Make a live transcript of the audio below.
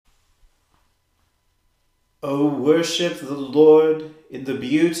O worship the Lord in the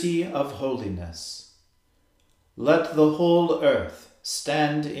beauty of holiness. Let the whole earth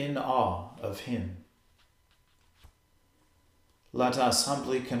stand in awe of him. Let us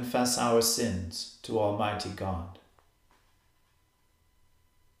humbly confess our sins to Almighty God.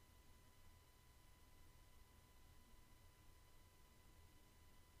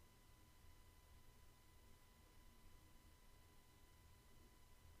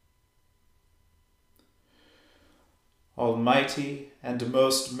 Almighty and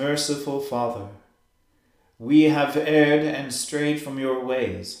most merciful Father, we have erred and strayed from your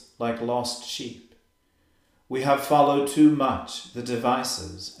ways like lost sheep. We have followed too much the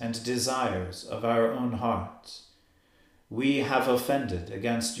devices and desires of our own hearts. We have offended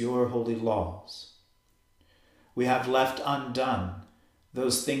against your holy laws. We have left undone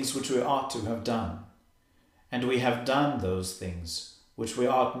those things which we ought to have done, and we have done those things which we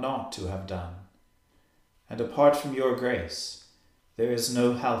ought not to have done. And apart from your grace, there is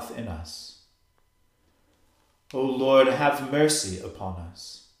no health in us. O Lord, have mercy upon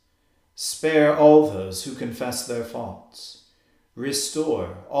us. Spare all those who confess their faults.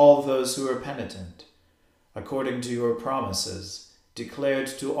 Restore all those who are penitent, according to your promises declared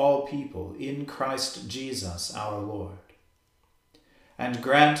to all people in Christ Jesus our Lord. And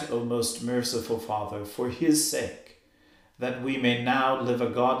grant, O most merciful Father, for his sake, that we may now live a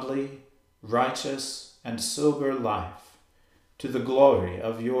godly, righteous, and sober life, to the glory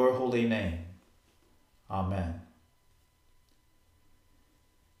of your holy name. Amen.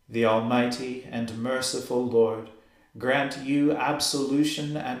 The Almighty and merciful Lord grant you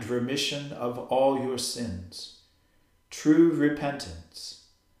absolution and remission of all your sins, true repentance,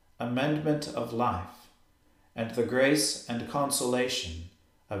 amendment of life, and the grace and consolation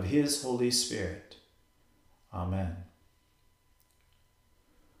of his Holy Spirit. Amen.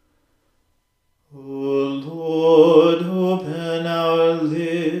 O Lord, open our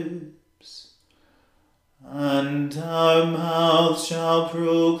lips, and our mouth shall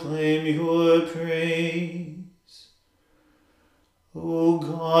proclaim your praise. O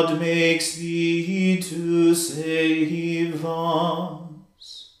God, make speed to save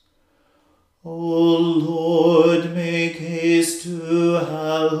us. O Lord, make haste to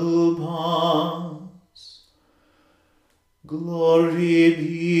help us. Glory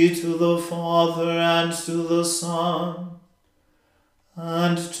be to the Father, and to the Son,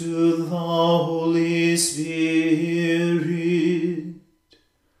 and to the Holy Spirit,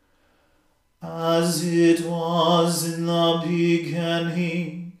 as it was in the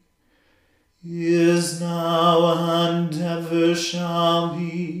beginning, is now, and ever shall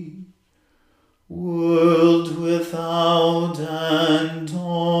be, world without end.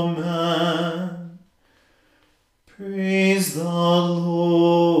 Amen. Praise the Lord.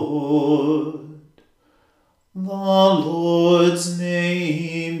 The Lord's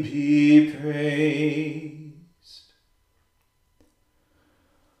name be praised.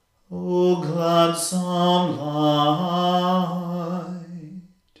 O gladsome light,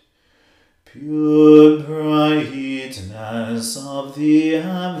 pure brightness of the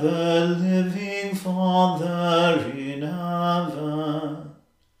ever-living Father in heaven,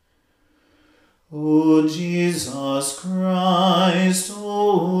 O Jesus Christ,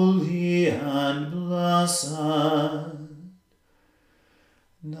 holy and blessed,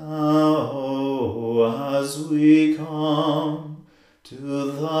 now as we come to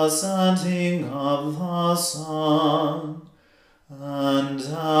the setting of the sun, and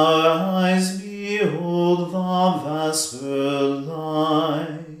our eyes behold the vesper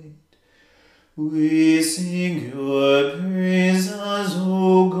light, we sing your praises,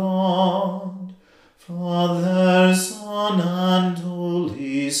 O God, Father, Son, and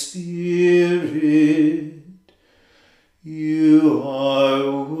Holy Spirit. You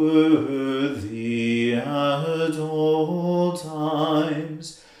are worthy at all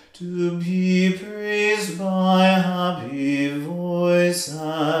times to be praised by happy voices.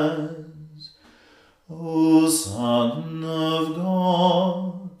 O Son of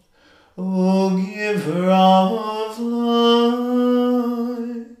God, O Giver of life,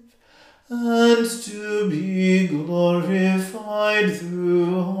 and to be glorified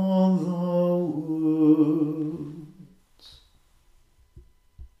through all the worlds.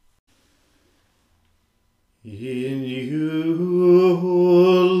 In you, O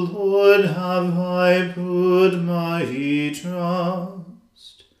Lord, have I put my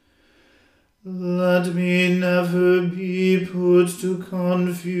trust. Let me never be put to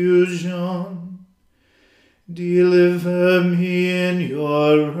confusion. Deliver me in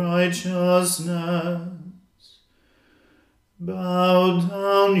your righteousness. Bow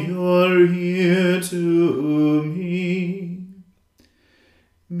down your ear to me.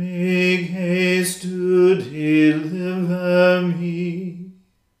 Make haste to deliver me,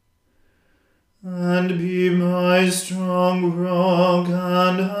 and be my strong rock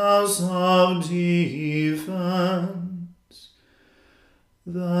and house of defense,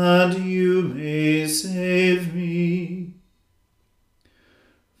 that you may save me.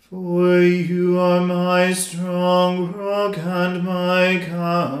 For you are my strong rock and my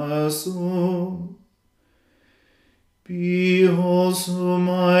castle. Be also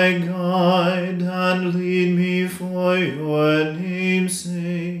my guide, and lead me for your name's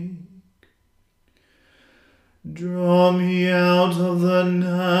sake. Draw me out of the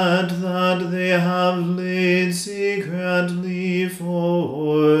net that they have laid secretly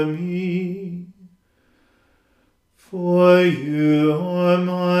for me. For you are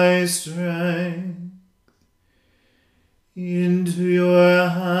my strength. Into your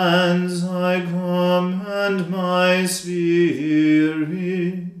hands I commend my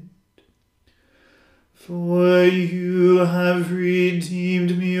spirit. For you have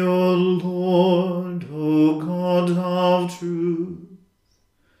redeemed me, O Lord, O God of truth.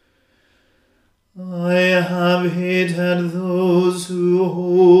 I have hated those who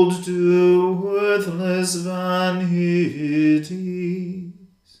hold to worthless vanities,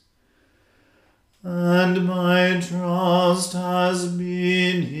 and my trust has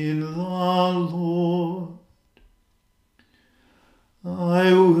been in the Lord.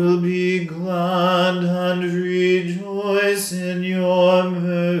 I will be glad and rejoice in your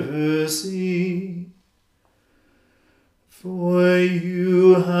mercy, for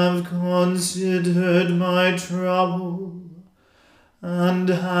you have considered my trouble, and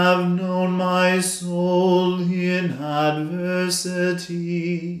have known my soul in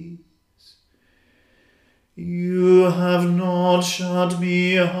adversities. You have not shut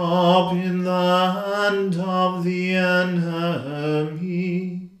me up in the hand of the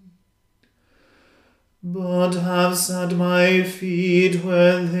enemy, but have set my feet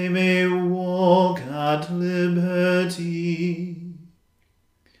where they may walk at liberty.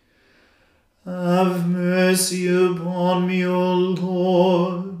 Have mercy upon me, O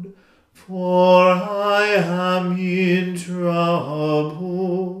Lord, for I am in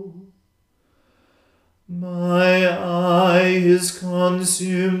trouble. My eye is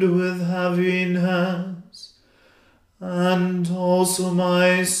consumed with heaviness, and also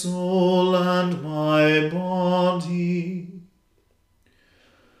my soul and my body.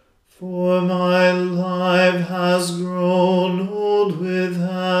 For my life has grown old with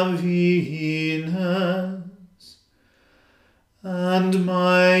heaviness, and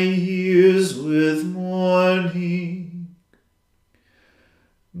my years with mourning.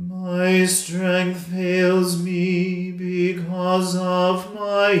 My strength fails me because of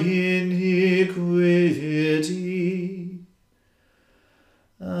my iniquity,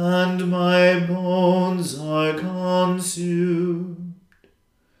 and my bones are consumed.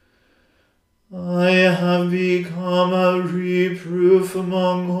 I have become a reproof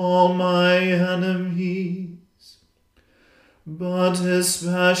among all my enemies, but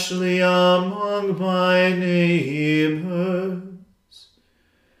especially among my neighbors.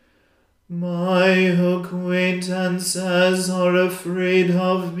 My acquaintances are afraid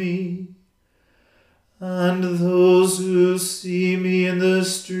of me, and those who see me in the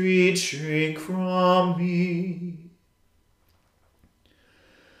street shrink from me.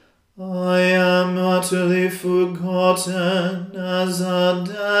 I am utterly forgotten as a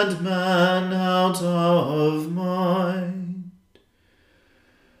dead man out of mind.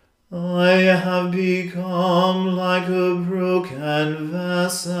 I have become like a broken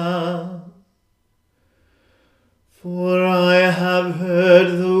vessel. For I have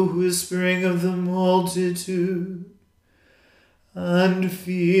heard the whispering of the multitude, and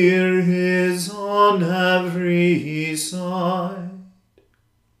fear is on every side.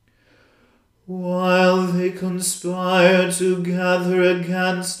 While they conspire together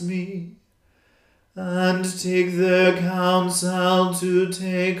against me, and take their counsel to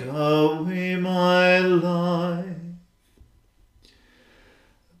take away my life.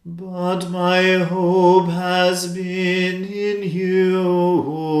 But my hope has been in you,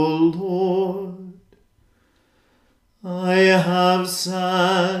 O Lord. I have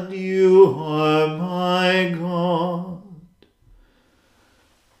said, you are my God.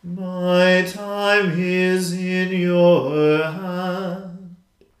 My time is in your hand.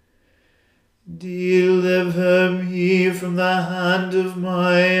 Deliver me from the hand of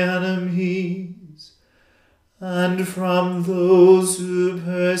my enemies, and from those who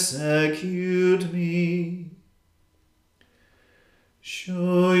persecute me.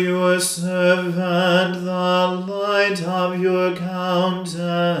 Show your servant the light of your countenance,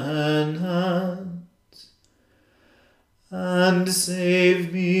 and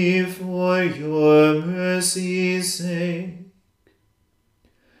save me for your mercy's sake.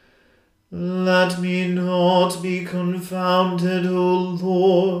 Let me not be confounded, O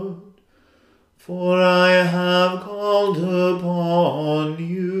Lord, for I have called upon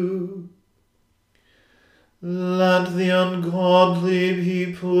you. Let the ungodly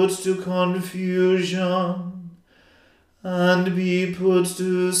be put to confusion, and be put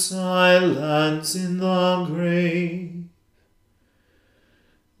to silence in the grave.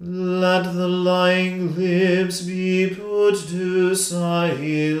 Let the lying lips be put to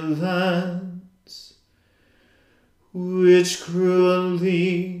silence, which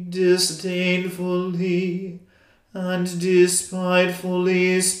cruelly, disdainfully, and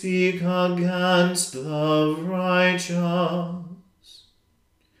despitefully speak against the righteous.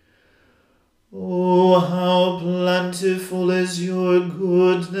 O how plentiful is your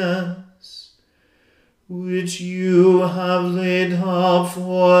goodness, which you have laid up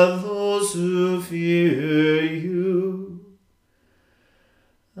for those who fear you,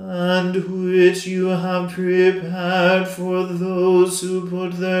 and which you have prepared for those who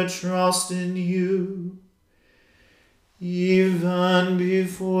put their trust in you, even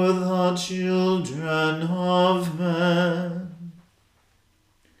before the children of men.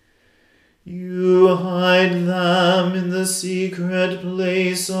 You hide them in the secret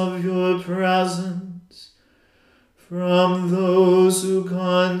place of your presence from those who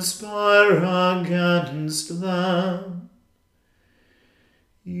conspire against them.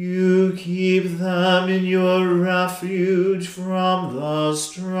 You keep them in your refuge from the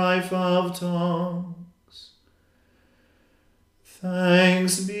strife of tongues.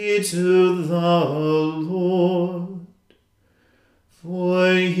 Thanks be to the Lord,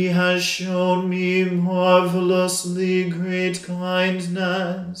 for he has shown me marvelously great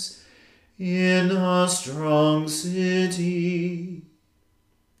kindness in a strong city.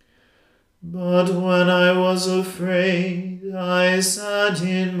 But when I was afraid, I said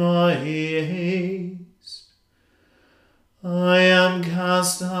in my haste, I am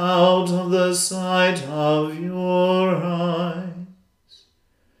cast out of the sight of your eyes.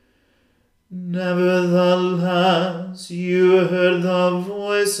 Nevertheless, you heard the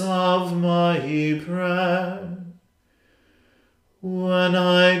voice of my prayer when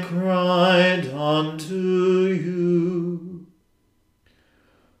I cried unto you.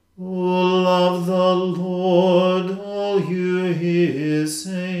 O love the Lord, all you his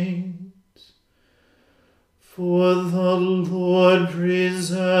saints, for the Lord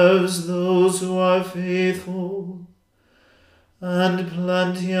preserves those who are faithful, and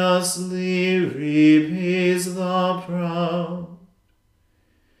plenteously repays the proud.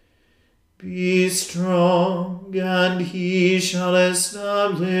 Be strong, and he shall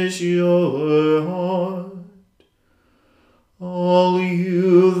establish your heart. All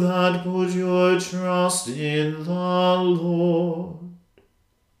you that put your trust in the Lord.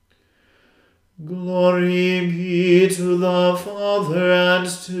 Glory be to the Father and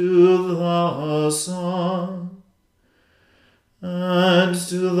to the Son and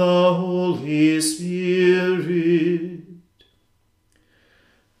to the Holy Spirit,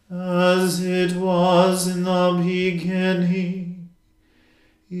 as it was in the beginning,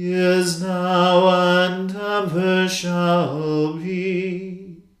 is now, and ever shall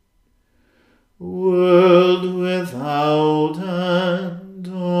be, world without end.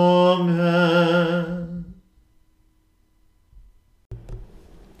 Amen.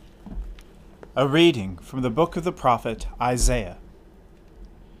 A reading from the book of the prophet Isaiah.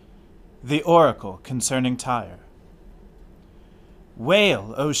 The oracle concerning Tyre.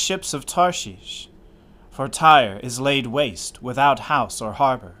 Wail, O ships of Tarshish, for Tyre is laid waste without house or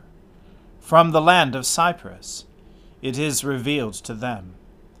harbor. From the land of Cyprus it is revealed to them.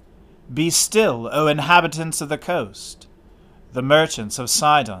 Be still, O inhabitants of the coast. The merchants of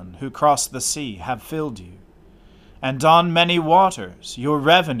Sidon who cross the sea have filled you. And on many waters your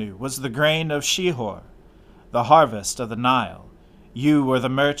revenue was the grain of Shihor, the harvest of the Nile. You were the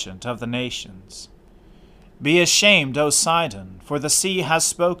merchant of the nations. Be ashamed, O Sidon, for the sea has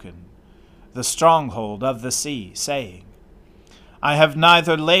spoken, the stronghold of the sea, saying, I have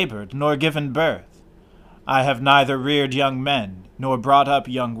neither labored nor given birth. I have neither reared young men nor brought up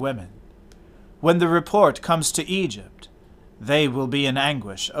young women. When the report comes to Egypt, they will be in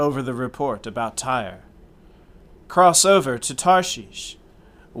anguish over the report about Tyre. Cross over to Tarshish.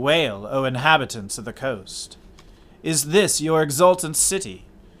 Wail, O inhabitants of the coast. Is this your exultant city,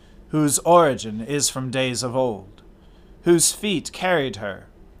 whose origin is from days of old, whose feet carried her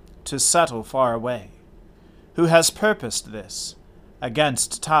to settle far away, who has purposed this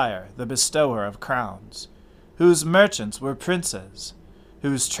against Tyre, the bestower of crowns, whose merchants were princes,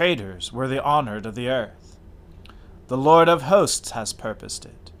 whose traders were the honored of the earth. The Lord of hosts has purposed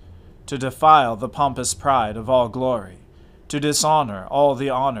it, to defile the pompous pride of all glory, to dishonor all the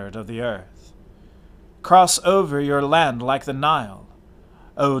honored of the earth. Cross over your land like the Nile,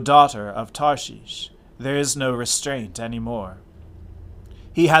 O daughter of Tarshish, there is no restraint any more.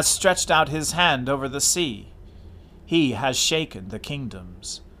 He has stretched out his hand over the sea, he has shaken the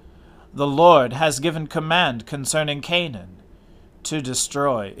kingdoms. The Lord has given command concerning Canaan, to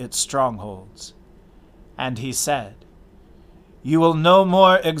destroy its strongholds. And he said, You will no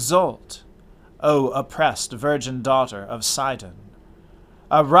more exult, O oppressed virgin daughter of Sidon.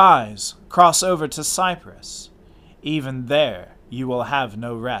 Arise, cross over to Cyprus, even there you will have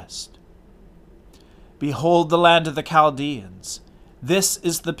no rest. Behold the land of the Chaldeans, this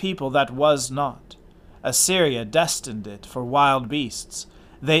is the people that was not. Assyria destined it for wild beasts.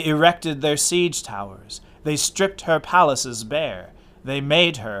 They erected their siege towers. They stripped her palaces bare. They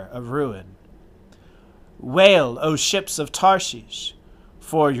made her a ruin. Wail, O ships of Tarshish,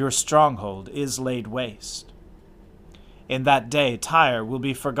 for your stronghold is laid waste. In that day Tyre will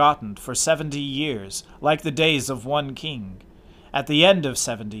be forgotten for 70 years, like the days of one king. At the end of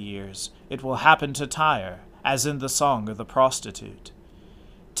 70 years it will happen to Tyre, as in the song of the prostitute.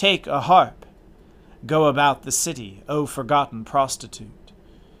 Take a harp. Go about the city, O forgotten prostitute.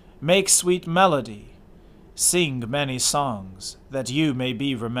 Make sweet melody. Sing many songs, that you may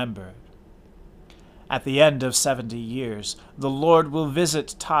be remembered. At the end of 70 years, the Lord will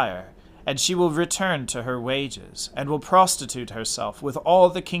visit Tyre, and she will return to her wages, and will prostitute herself with all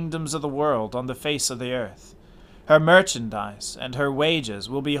the kingdoms of the world on the face of the earth. Her merchandise and her wages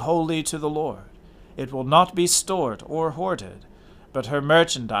will be holy to the Lord. It will not be stored or hoarded, but her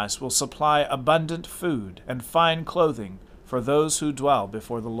merchandise will supply abundant food and fine clothing for those who dwell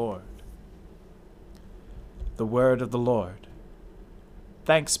before the Lord. The word of the Lord.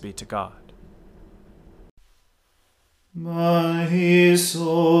 Thanks be to God. My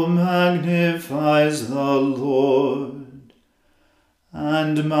soul magnifies the Lord,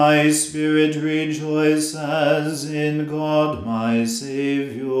 and my spirit rejoices in God my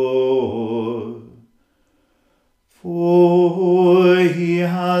Saviour. For he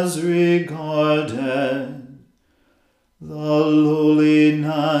has regarded the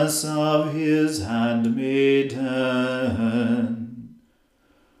lowliness of his handmaiden.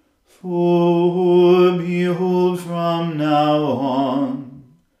 For behold, from now on,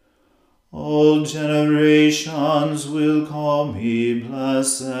 all generations will call me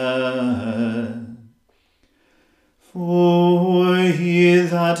blessed. For he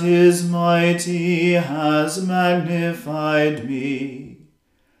that is mighty has magnified me,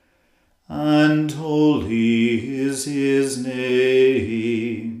 and holy is his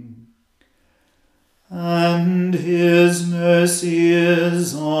name. And his mercy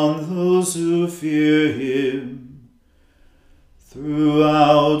is on those who fear him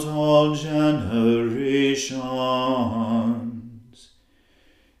throughout all generations.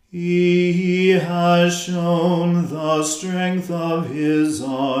 He has shown the strength of his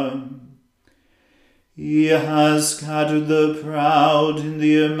arm. He has scattered the proud in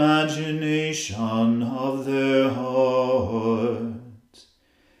the imagination of their hearts.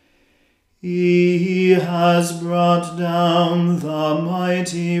 He has brought down the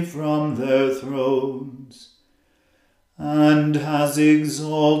mighty from their thrones, and has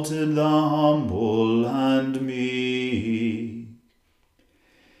exalted the humble and meek.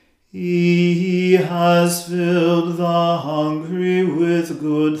 He has filled the hungry with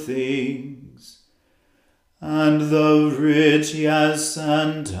good things, and the rich he has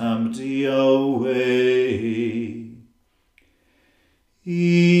sent empty away.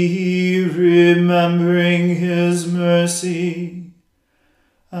 He, remembering his mercy,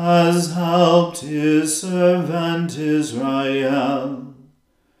 has helped his servant Israel,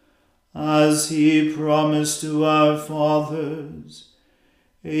 as he promised to our fathers,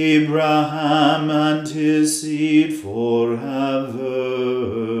 Abraham and his seed forever.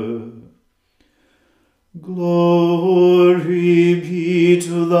 Glory be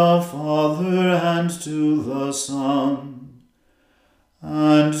to the Father and to the Son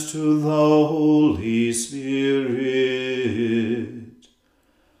and to the Holy Spirit,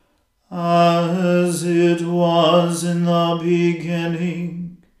 as it was in the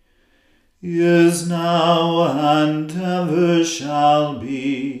beginning, is now, and ever shall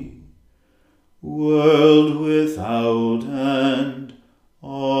be, world without end.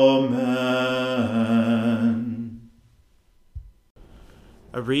 Amen.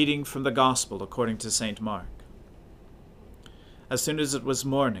 A reading from the Gospel according to St. Mark. As soon as it was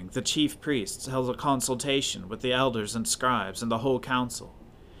morning, the chief priests held a consultation with the elders and scribes and the whole council,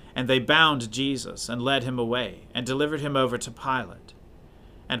 and they bound Jesus and led him away and delivered him over to Pilate.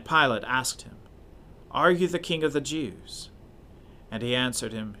 And Pilate asked him, "Are you the king of the Jews?" And he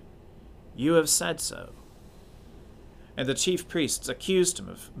answered him, "You have said so." And the chief priests accused him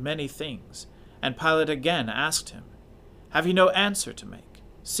of many things, and Pilate again asked him, "Have you no answer to make?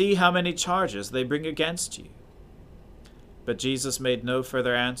 See how many charges they bring against you." But Jesus made no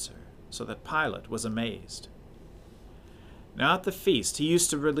further answer, so that Pilate was amazed. Now at the feast he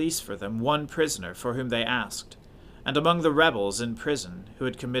used to release for them one prisoner for whom they asked, and among the rebels in prison who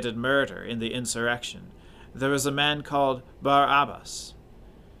had committed murder in the insurrection, there was a man called Barabbas.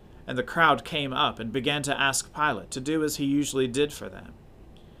 And the crowd came up and began to ask Pilate to do as he usually did for them.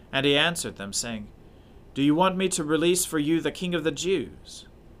 And he answered them, saying, "Do you want me to release for you the king of the Jews?"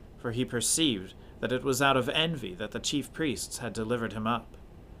 For he perceived that it was out of envy that the chief priests had delivered him up.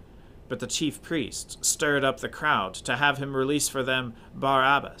 But the chief priests stirred up the crowd to have him release for them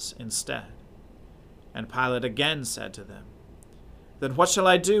Barabbas instead. And Pilate again said to them, "Then what shall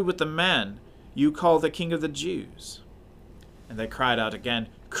I do with the man you call the king of the Jews?" And they cried out again,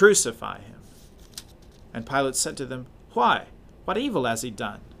 "Crucify him." And Pilate said to them, "Why? What evil has he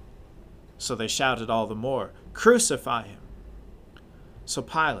done?" So they shouted all the more, "Crucify him." So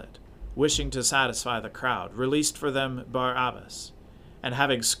Pilate, wishing to satisfy the crowd, released for them Barabbas, and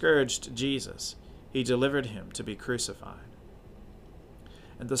having scourged Jesus, he delivered him to be crucified.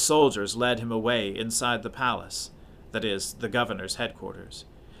 And the soldiers led him away inside the palace, that is, the governor's headquarters,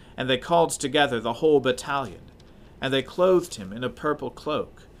 and they called together the whole battalion, and they clothed him in a purple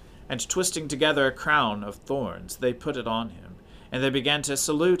cloak, and twisting together a crown of thorns, they put it on him, and they began to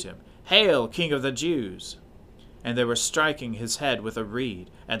salute him, "Hail, King of the Jews!" And they were striking his head with a reed,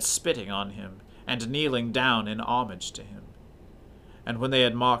 and spitting on him, and kneeling down in homage to him. And when they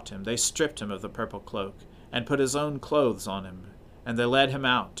had mocked him, they stripped him of the purple cloak, and put his own clothes on him, and they led him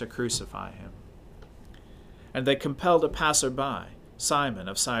out to crucify him. And they compelled a passer-by, Simon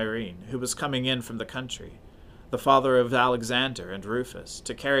of Cyrene, who was coming in from the country, the father of Alexander and Rufus,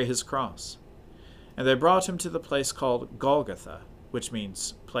 to carry his cross. And they brought him to the place called Golgotha, which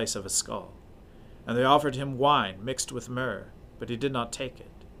means place of a skull. And they offered him wine mixed with myrrh, but he did not take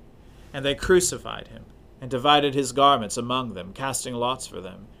it. And they crucified him, and divided his garments among them, casting lots for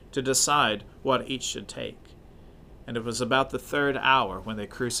them, to decide what each should take. And it was about the 3rd hour when they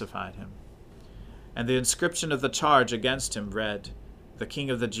crucified him. And the inscription of the charge against him read, "The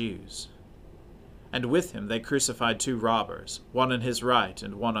King of the Jews." And with him they crucified 2 robbers, one on his right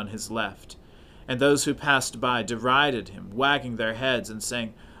and one on his left. And those who passed by derided him, wagging their heads and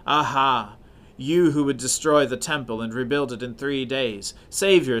saying, "Aha! You who would destroy the temple and rebuild it in 3 days,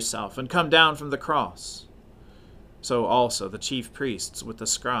 save yourself and come down from the cross." So also the chief priests with the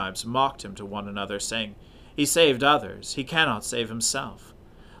scribes mocked him to one another, saying, "He saved others, he cannot save himself.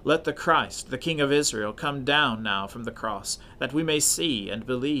 Let the Christ, the King of Israel, come down now from the cross, that we may see and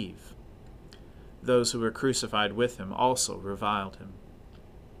believe." Those who were crucified with him also reviled him.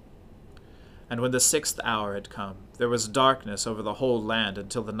 And when the 6th hour had come, there was darkness over the whole land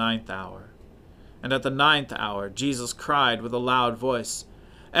until the 9th hour. And at the 9th hour Jesus cried with a loud voice,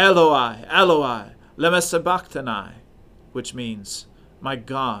 "Eloi, Eloi, lema sabachthani," which means, my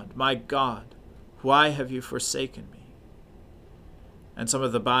God, why have you forsaken me?" And some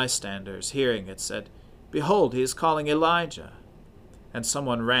of the bystanders, hearing it, said, "Behold, he is calling Elijah." And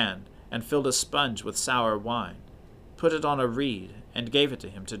someone ran and filled a sponge with sour wine, put it on a reed, and gave it to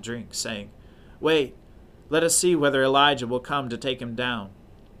him to drink, saying, "Wait, let us see whether Elijah will come to take him down."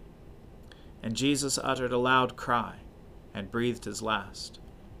 And Jesus uttered a loud cry, and breathed his last.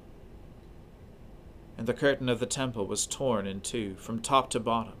 And the curtain of the temple was torn in 2, from top to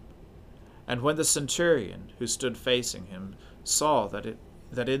bottom. And when the centurion, who stood facing him, saw that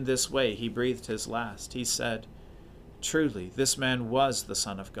in this way he breathed his last, he said, "Truly, this man was the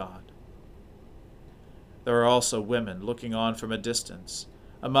Son of God." There were also women looking on from a distance,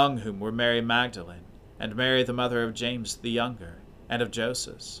 among whom were Mary Magdalene, and Mary the mother of James the younger, and of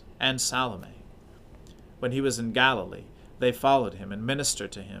Joseph, and Salome. When he was in Galilee, they followed him and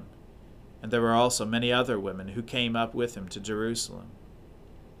ministered to him. And there were also many other women who came up with him to Jerusalem.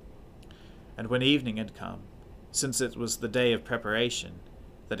 And when evening had come, since it was the day of preparation,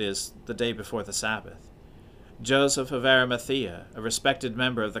 that is, the day before the Sabbath, Joseph of Arimathea, a respected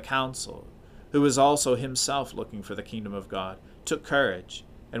member of the council, who was also himself looking for the kingdom of God, took courage,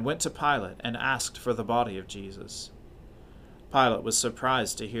 and went to Pilate and asked for the body of Jesus. Pilate was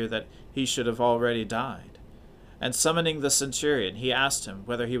surprised to hear that he should have already died. And summoning the centurion, he asked him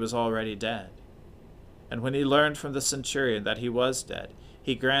whether he was already dead. And when he learned from the centurion that he was dead,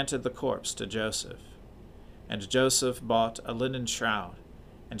 he granted the corpse to Joseph. And Joseph bought a linen shroud,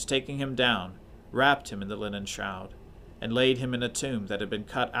 and taking him down, wrapped him in the linen shroud, and laid him in a tomb that had been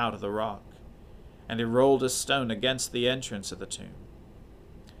cut out of the rock. And he rolled a stone against the entrance of the tomb.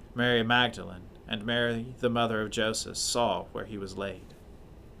 Mary Magdalene and Mary, the mother of Joseph, saw where he was laid.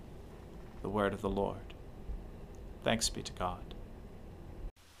 The word of the Lord. Thanks be to God.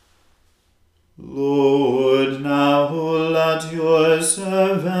 Lord, now let your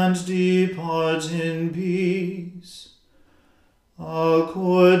servant depart in peace,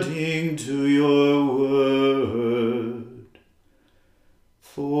 according to your word.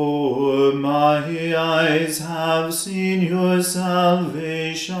 For my eyes have seen your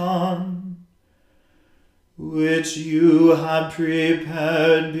salvation, which you have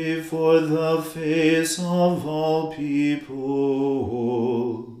prepared before the face of all people,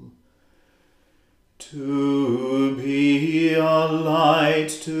 to be a light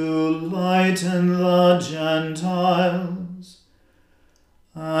to lighten the Gentiles,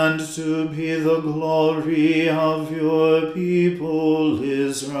 and to be the glory of your people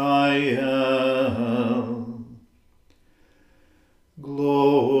Israel.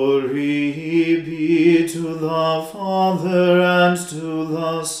 Glory be to the Father and to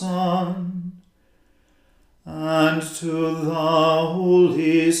the Son and to the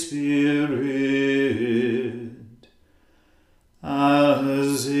Holy Spirit,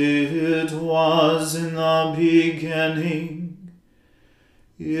 as it was in the beginning,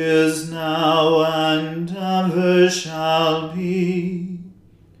 is now, and ever shall be,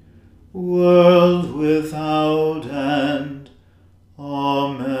 world without end.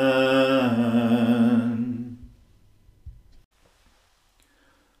 Amen.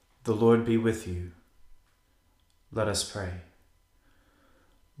 The Lord be with you. Let us pray.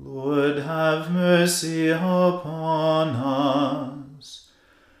 Lord, have mercy upon us.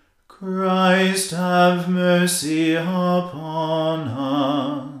 Christ, have mercy upon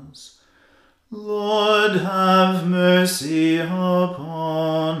us. Lord, have mercy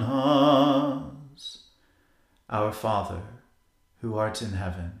upon us. Our Father, who art in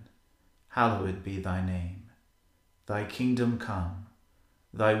heaven, hallowed be thy name. Thy kingdom come,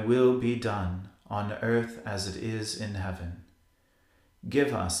 thy will be done on earth as it is in heaven.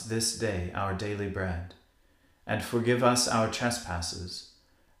 Give us this day our daily bread, and forgive us our trespasses,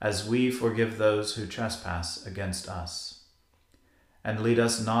 as we forgive those who trespass against us. And lead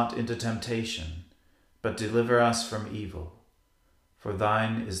us not into temptation, but deliver us from evil. For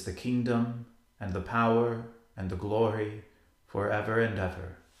thine is the kingdom, and the power, and the glory, forever and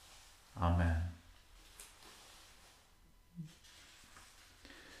ever. Amen.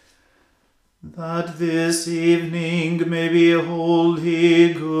 That this evening may be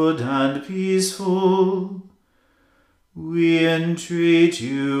wholly good and peaceful, we entreat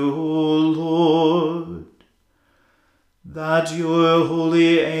you, O Lord, that your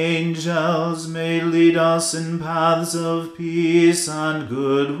holy angels may lead us in paths of peace and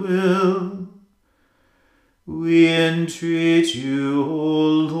goodwill. We entreat you, O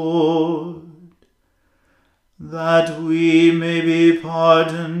Lord, that we may be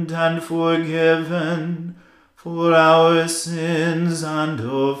pardoned and forgiven for our sins and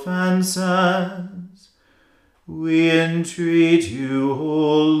offenses. We entreat you,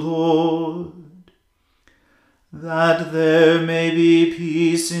 O Lord, that there may be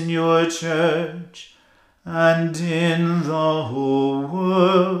peace in your church and in the whole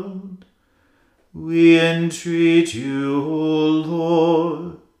world. We entreat you, O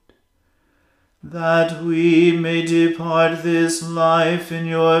Lord, that we may depart this life in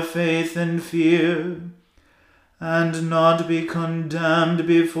your faith and fear, and not be condemned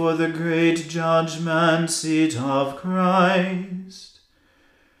before the great judgment seat of Christ.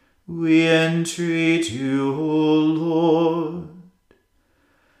 We entreat you, O Lord,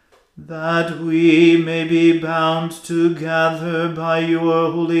 that we may be bound together by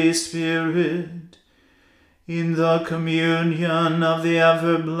your Holy Spirit in the communion of the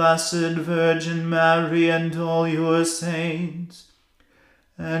ever-blessed Virgin Mary and all your saints,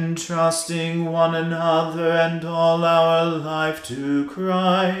 entrusting one another and all our life to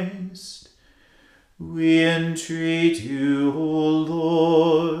Christ. We entreat you, O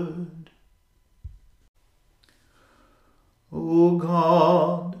Lord. O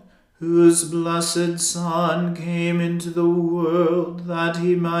God, whose blessed Son came into the world that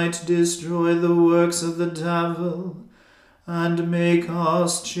he might destroy the works of the devil and make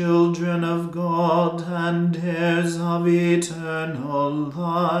us children of God and heirs of eternal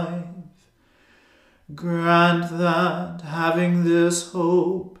life, grant that, having this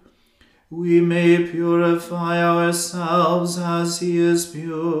hope, we may purify ourselves as he is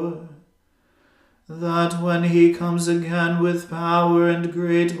pure, that when he comes again with power and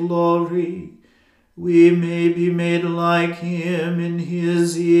great glory, we may be made like him in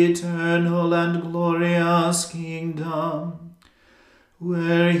his eternal and glorious kingdom,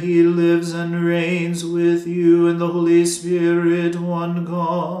 where he lives and reigns with you in the Holy Spirit, one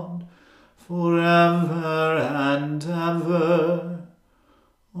God, forever and ever.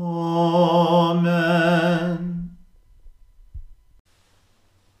 Amen.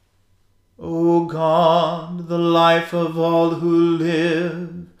 O God, the life of all who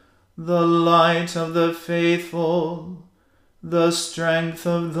live, the light of the faithful, the strength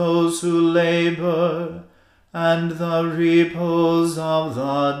of those who labor, and the repose of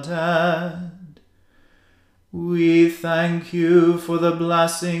the dead, we thank you for the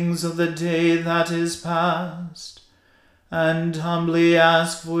blessings of the day that is past, and humbly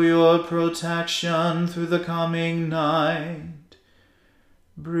ask for your protection through the coming night.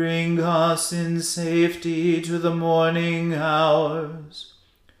 Bring us in safety to the morning hours.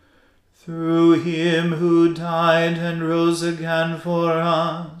 Through him who died and rose again for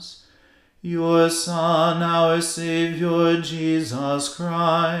us, your Son, our Saviour, Jesus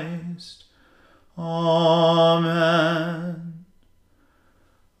Christ. Amen.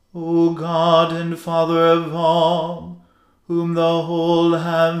 O God and Father of all, whom the whole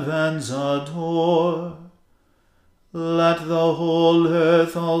heavens adore, let the whole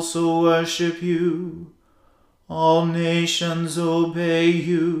earth also worship you, all nations obey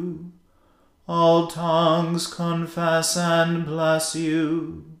you, all tongues confess and bless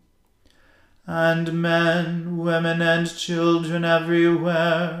you, and men, women, and children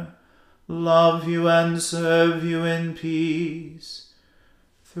everywhere love you and serve you in peace.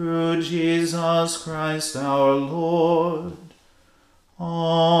 Through Jesus Christ our Lord.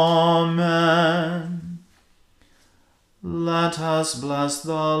 Amen. Let us bless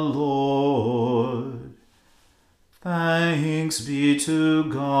the Lord. Thanks be to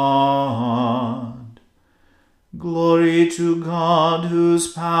God. Glory to God, whose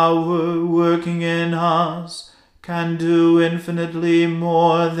power, working in us, can do infinitely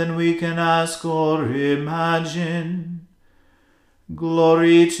more than we can ask or imagine.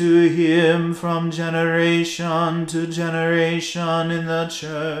 Glory to him from generation to generation in the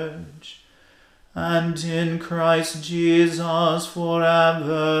Church, and in Christ Jesus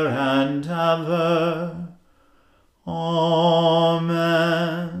forever and ever. Amen.